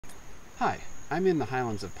Hi, I'm in the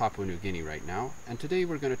highlands of Papua New Guinea right now, and today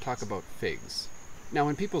we're going to talk about figs. Now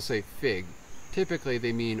when people say fig, typically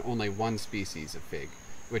they mean only one species of fig,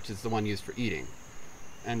 which is the one used for eating.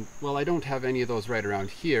 And while I don't have any of those right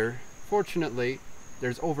around here, fortunately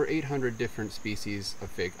there's over 800 different species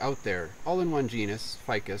of fig out there, all in one genus,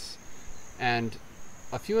 Ficus, and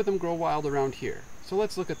a few of them grow wild around here. So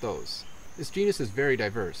let's look at those. This genus is very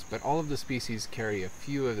diverse, but all of the species carry a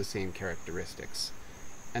few of the same characteristics.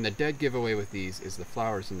 And the dead giveaway with these is the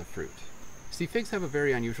flowers and the fruit. See, figs have a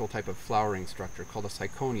very unusual type of flowering structure called a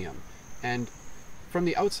syconium, and from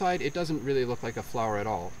the outside it doesn't really look like a flower at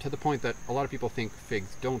all, to the point that a lot of people think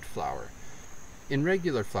figs don't flower. In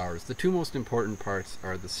regular flowers, the two most important parts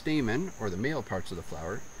are the stamen, or the male parts of the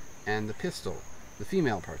flower, and the pistil, the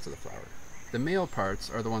female parts of the flower. The male parts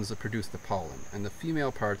are the ones that produce the pollen, and the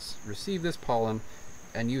female parts receive this pollen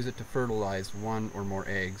and use it to fertilize one or more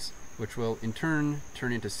eggs, which will in turn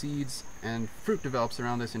turn into seeds, and fruit develops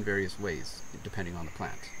around this in various ways, depending on the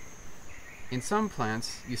plant. In some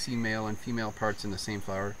plants, you see male and female parts in the same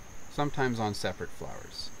flower, sometimes on separate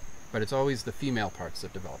flowers, but it's always the female parts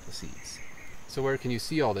that develop the seeds. So where can you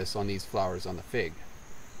see all this on these flowers on the fig?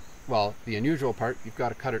 Well, the unusual part, you've got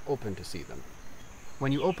to cut it open to see them.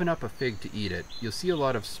 When you open up a fig to eat it, you'll see a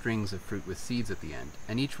lot of strings of fruit with seeds at the end,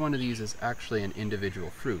 and each one of these is actually an individual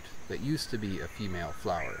fruit that used to be a female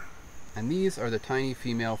flower. And these are the tiny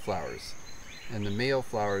female flowers, and the male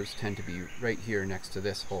flowers tend to be right here next to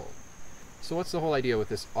this hole. So what's the whole idea with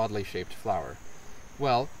this oddly shaped flower?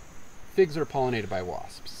 Well, figs are pollinated by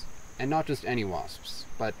wasps, and not just any wasps,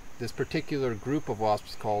 but this particular group of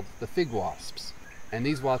wasps called the fig wasps, and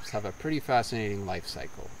these wasps have a pretty fascinating life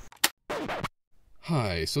cycle.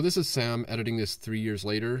 Hi, so this is Sam editing this 3 years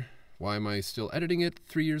later. Why am I still editing it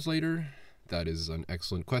 3 years later? That is an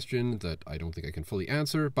excellent question that I don't think I can fully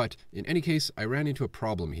answer, but in any case, I ran into a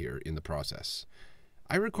problem here in the process.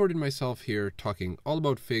 I recorded myself here talking all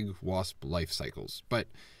about fig wasp life cycles, but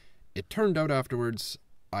it turned out afterwards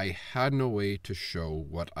I had no way to show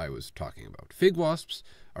what I was talking about. Fig wasps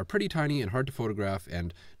are pretty tiny and hard to photograph,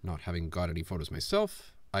 and not having got any photos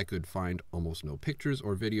myself, I could find almost no pictures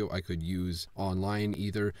or video I could use online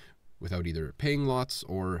without either paying lots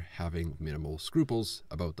or having minimal scruples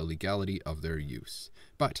about the legality of their use.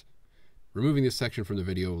 But removing this section from the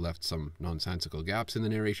video left some nonsensical gaps in the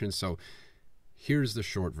narration, so here's the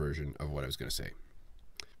short version of what I was going to say.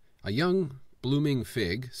 A young, blooming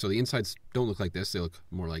fig, so the insides don't look like this, they look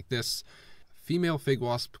more like this. Female fig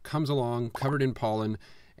wasp comes along, covered in pollen,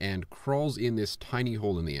 and crawls in this tiny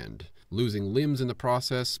hole in the end, losing limbs in the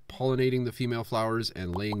process, pollinating the female flowers,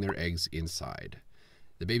 and laying their eggs inside.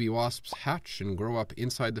 The baby wasps hatch and grow up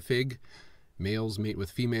inside the fig. Males mate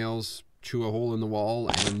with females, chew a hole in the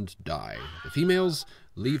wall, and die. The females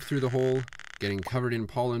leave through the hole, getting covered in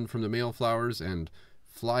pollen from the male flowers, and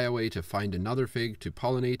fly away to find another fig to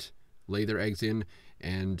pollinate, lay their eggs in,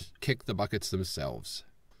 and kick the buckets themselves.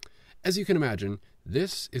 As you can imagine,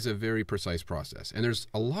 this is a very precise process, and there's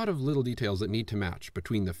a lot of little details that need to match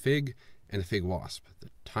between the fig and the fig wasp. The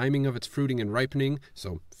timing of its fruiting and ripening,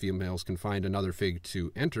 so females can find another fig to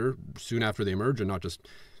enter soon after they emerge and not just,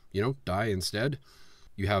 die instead.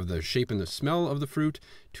 You have the shape and the smell of the fruit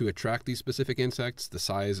to attract these specific insects, the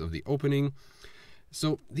size of the opening.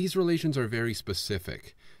 So these relations are very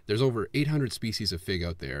specific. There's over 800 species of fig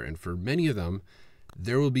out there, and for many of them,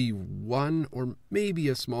 there will be one or maybe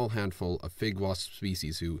a small handful of fig wasp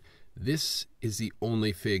species who this is the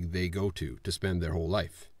only fig they go to spend their whole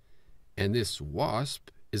life. And this wasp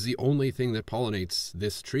is the only thing that pollinates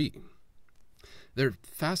this tree. They're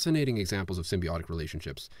fascinating examples of symbiotic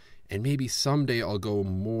relationships, and maybe someday I'll go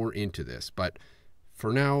more into this, but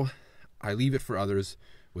for now, I leave it for others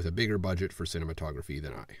with a bigger budget for cinematography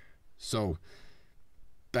than I. So,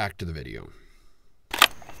 back to the video.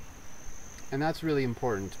 And that's really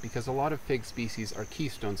important because a lot of fig species are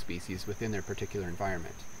keystone species within their particular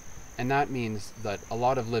environment. And that means that a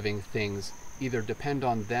lot of living things either depend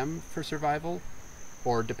on them for survival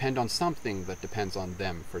or depend on something that depends on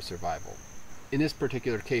them for survival. In this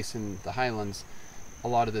particular case in the highlands, a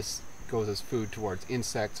lot of this goes as food towards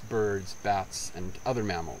insects, birds, bats, and other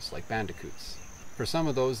mammals like bandicoots. For some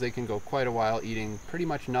of those, they can go quite a while eating pretty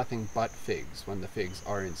much nothing but figs when the figs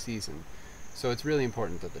are in season. So it's really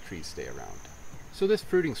important that the trees stay around. So this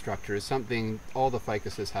fruiting structure is something all the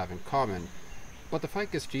ficuses have in common, but the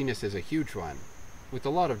ficus genus is a huge one, with a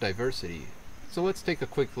lot of diversity. So let's take a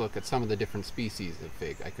quick look at some of the different species of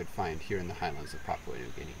fig I could find here in the highlands of Papua New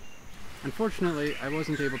Guinea. Unfortunately, I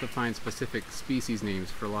wasn't able to find specific species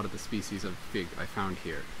names for a lot of the species of fig I found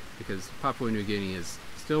here, because Papua New Guinea is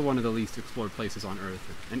still one of the least explored places on Earth,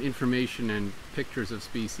 and information and pictures of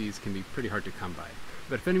species can be pretty hard to come by.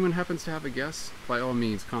 But if anyone happens to have a guess, by all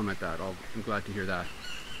means comment that. I'm glad to hear that.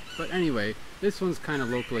 But anyway, this one's kind of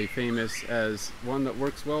locally famous as one that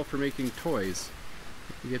works well for making toys.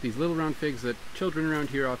 You get these little round figs that children around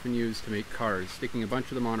here often use to make cars, sticking a bunch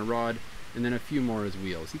of them on a rod and then a few more as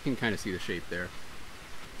wheels. You can kind of see the shape there.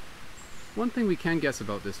 One thing we can guess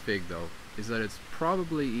about this fig though is that it's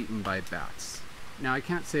probably eaten by bats. Now I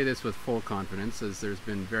can't say this with full confidence as there's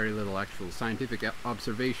been very little actual scientific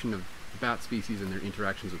observation of bat species and their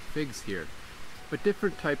interactions with figs here. But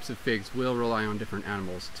different types of figs will rely on different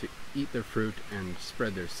animals to eat their fruit and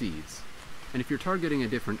spread their seeds. And if you're targeting a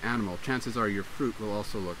different animal, chances are your fruit will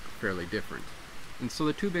also look fairly different. And so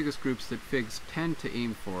the two biggest groups that figs tend to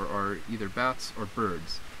aim for are either bats or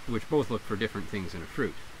birds, which both look for different things in a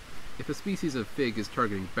fruit. If a species of fig is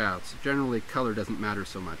targeting bats, generally color doesn't matter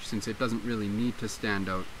so much since it doesn't really need to stand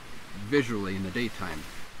out visually in the daytime.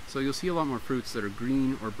 So you'll see a lot more fruits that are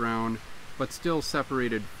green or brown, but still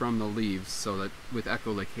separated from the leaves so that with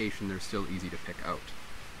echolocation they're still easy to pick out.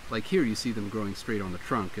 Like here you see them growing straight on the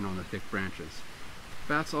trunk and on the thick branches.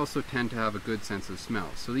 Bats also tend to have a good sense of smell,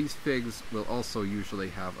 so these figs will also usually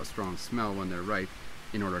have a strong smell when they're ripe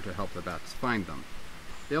in order to help the bats find them.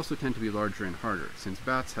 They also tend to be larger and harder, since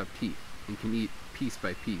bats have teeth and can eat piece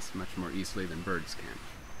by piece much more easily than birds can.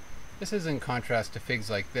 This is in contrast to figs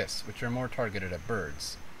like this, which are more targeted at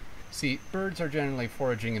birds. See, birds are generally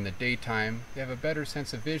foraging in the daytime, they have a better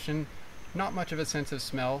sense of vision, not much of a sense of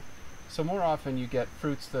smell, so more often you get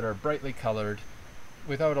fruits that are brightly colored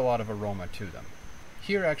without a lot of aroma to them.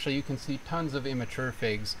 Here actually you can see tons of immature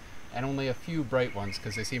figs and only a few bright ones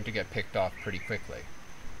because they seem to get picked off pretty quickly.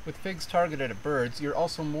 With figs targeted at birds, you're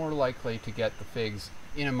also more likely to get the figs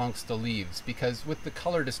in amongst the leaves because with the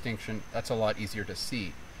color distinction, that's a lot easier to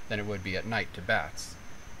see than it would be at night to bats.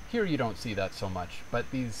 Here you don't see that so much, but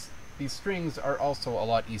these strings are also a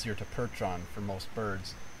lot easier to perch on for most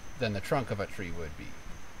birds than the trunk of a tree would be.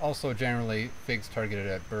 Also generally, figs targeted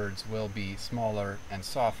at birds will be smaller and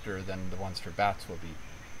softer than the ones for bats will be,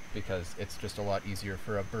 because it's just a lot easier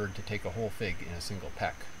for a bird to take a whole fig in a single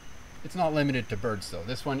peck. It's not limited to birds though.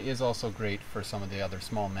 This one is also great for some of the other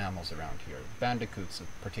small mammals around here. Bandicoots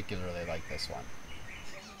particularly like this one.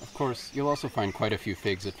 Of course, you'll also find quite a few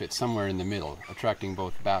figs that fit somewhere in the middle, attracting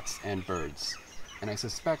both bats and birds. And I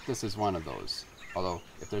suspect this is one of those, although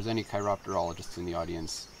if there's any chiropterologists in the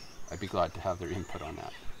audience, I'd be glad to have their input on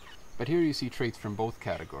that. But here you see traits from both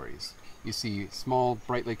categories. You see small,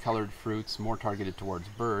 brightly colored fruits more targeted towards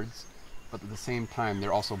birds, but at the same time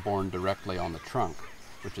they're also borne directly on the trunk,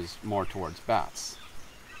 which is more towards bats.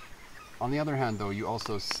 On the other hand though, you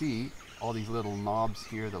also see all these little knobs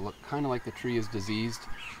here that look kind of like the tree is diseased.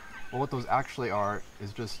 Well, what those actually are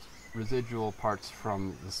is just residual parts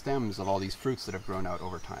from the stems of all these fruits that have grown out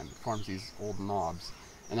over time. It forms these old knobs,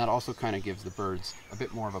 and that also kind of gives the birds a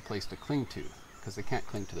bit more of a place to cling to, because they can't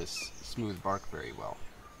cling to this smooth bark very well.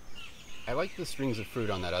 I like the strings of fruit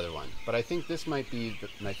on that other one, but I think this might be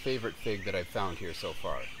my favorite fig that I've found here so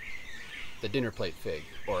far. The Dinnerplate Fig,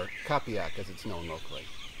 or Kapiak as it's known locally.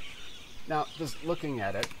 Now, just looking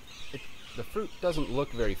at it, the fruit doesn't look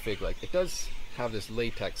very fig-like. It does have this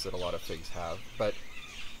latex that a lot of figs have, but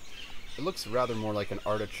it looks rather more like an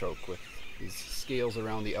artichoke with these scales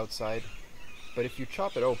around the outside. But if you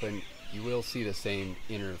chop it open, you will see the same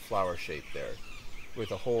inner flower shape there,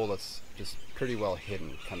 with a hole that's just pretty well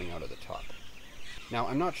hidden coming out of the top. Now,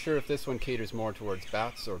 I'm not sure if this one caters more towards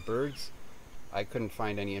bats or birds. I couldn't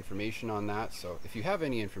find any information on that, so if you have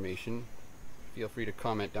any information, feel free to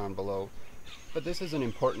comment down below. But this is an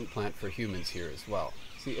important plant for humans here as well.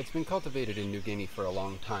 See, it's been cultivated in New Guinea for a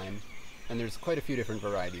long time, and there's quite a few different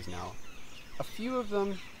varieties now. A few of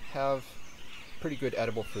them have pretty good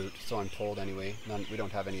edible fruit, so I'm told anyway. We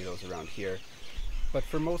don't have any of those around here. But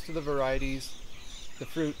for most of the varieties, the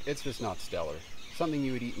fruit, it's just not stellar. Something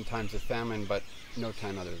you would eat in times of famine, but no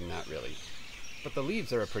time other than that really. But the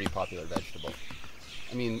leaves are a pretty popular vegetable.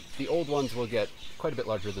 I mean, the old ones will get quite a bit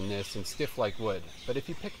larger than this and stiff like wood, but if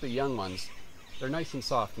you pick the young ones, they're nice and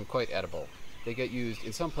soft and quite edible. They get used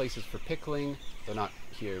in some places for pickling, they're not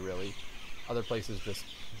here really. Other places just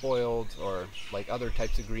boiled, or like other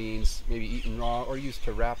types of greens, maybe eaten raw or used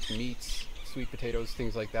to wrap meats, sweet potatoes,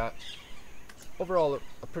 things like that. Overall,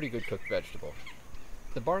 a pretty good cooked vegetable.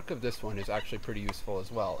 The bark of this one is actually pretty useful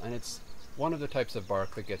as well, and it's one of the types of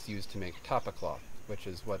bark that gets used to make tapa cloth, which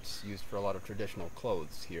is what's used for a lot of traditional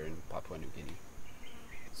clothes here in Papua New Guinea.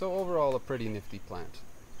 So overall, a pretty nifty plant.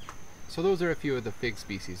 So those are a few of the fig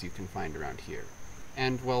species you can find around here.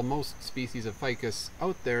 And while most species of ficus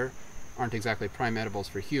out there aren't exactly prime edibles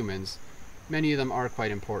for humans, many of them are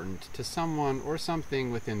quite important to someone or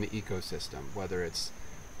something within the ecosystem, whether it's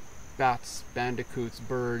bats, bandicoots,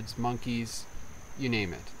 birds, monkeys, you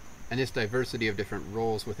name it. And this diversity of different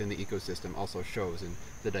roles within the ecosystem also shows in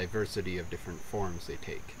the diversity of different forms they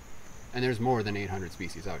take. And there's more than 800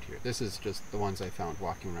 species out here. This is just the ones I found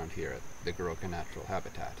walking around here at the Goroka Natural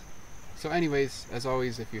Habitat. So anyways, as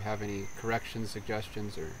always, if you have any corrections,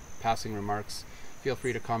 suggestions, or passing remarks, feel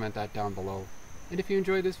free to comment that down below. And if you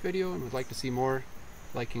enjoyed this video and would like to see more,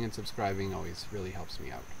 liking and subscribing always really helps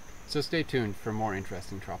me out. So stay tuned for more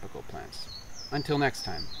interesting tropical plants. Until next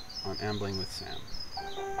time, on Ambling with Sam.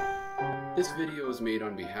 This video is made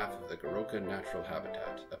on behalf of the Goroka Natural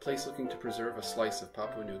Habitat, a place looking to preserve a slice of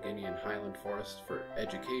Papua New Guinean highland forest for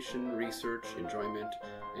education, research, enjoyment,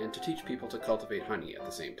 and to teach people to cultivate honey at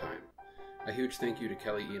the same time. A huge thank you to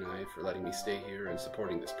Kelly and I for letting me stay here and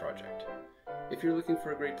supporting this project. If you're looking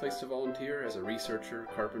for a great place to volunteer as a researcher,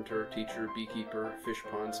 carpenter, teacher, beekeeper, fish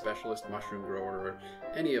pond specialist, mushroom grower, or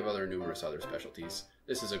any of other numerous other specialties,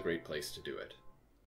 this is a great place to do it.